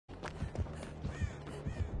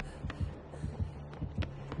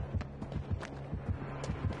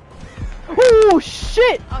Oh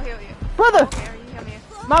shit! I'll heal you. Brother! Okay, you heal me.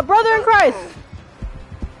 My brother in Christ!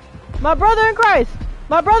 My brother in Christ!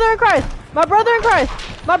 My brother in Christ! My brother in Christ!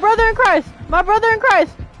 My brother in Christ! My brother in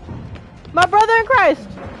Christ! My brother in Christ!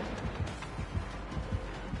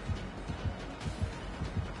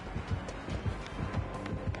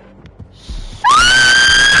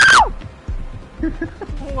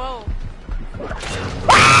 Whoa.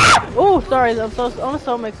 Oh, sorry. I'm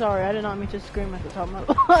so much sorry. I did not mean to scream at the top of my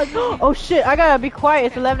lungs. Oh shit! I gotta be quiet.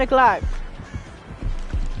 It's 11 o'clock.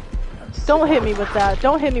 Don't hit me with that.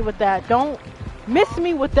 Don't hit me with that. Don't miss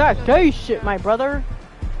me with that gay shit, my brother.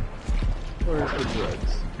 Where's the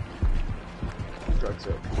drugs? The drugs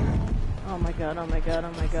are okay. Oh my god, oh my god,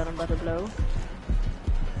 oh my god, I'm about to blow.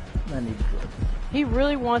 I need drugs. He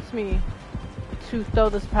really wants me to throw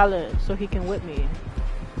this pallet so he can whip me.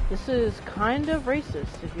 This is kind of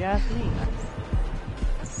racist, if you ask me.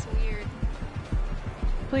 That's weird.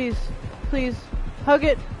 Please, please, hug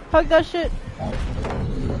it. Hug that shit.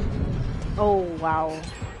 Oh, wow.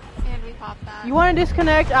 And we popped that. You want to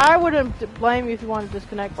disconnect? I wouldn't blame you if you want to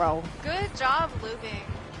disconnect, bro. Good job looping.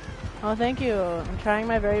 Oh, thank you. I'm trying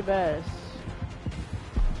my very best.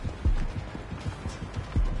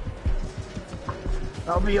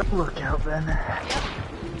 I'll be on the lookout then. Yep.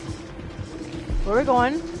 Where we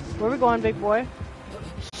going? Where we going, big boy?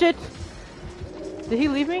 Shit! Did he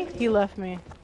leave me? He left me.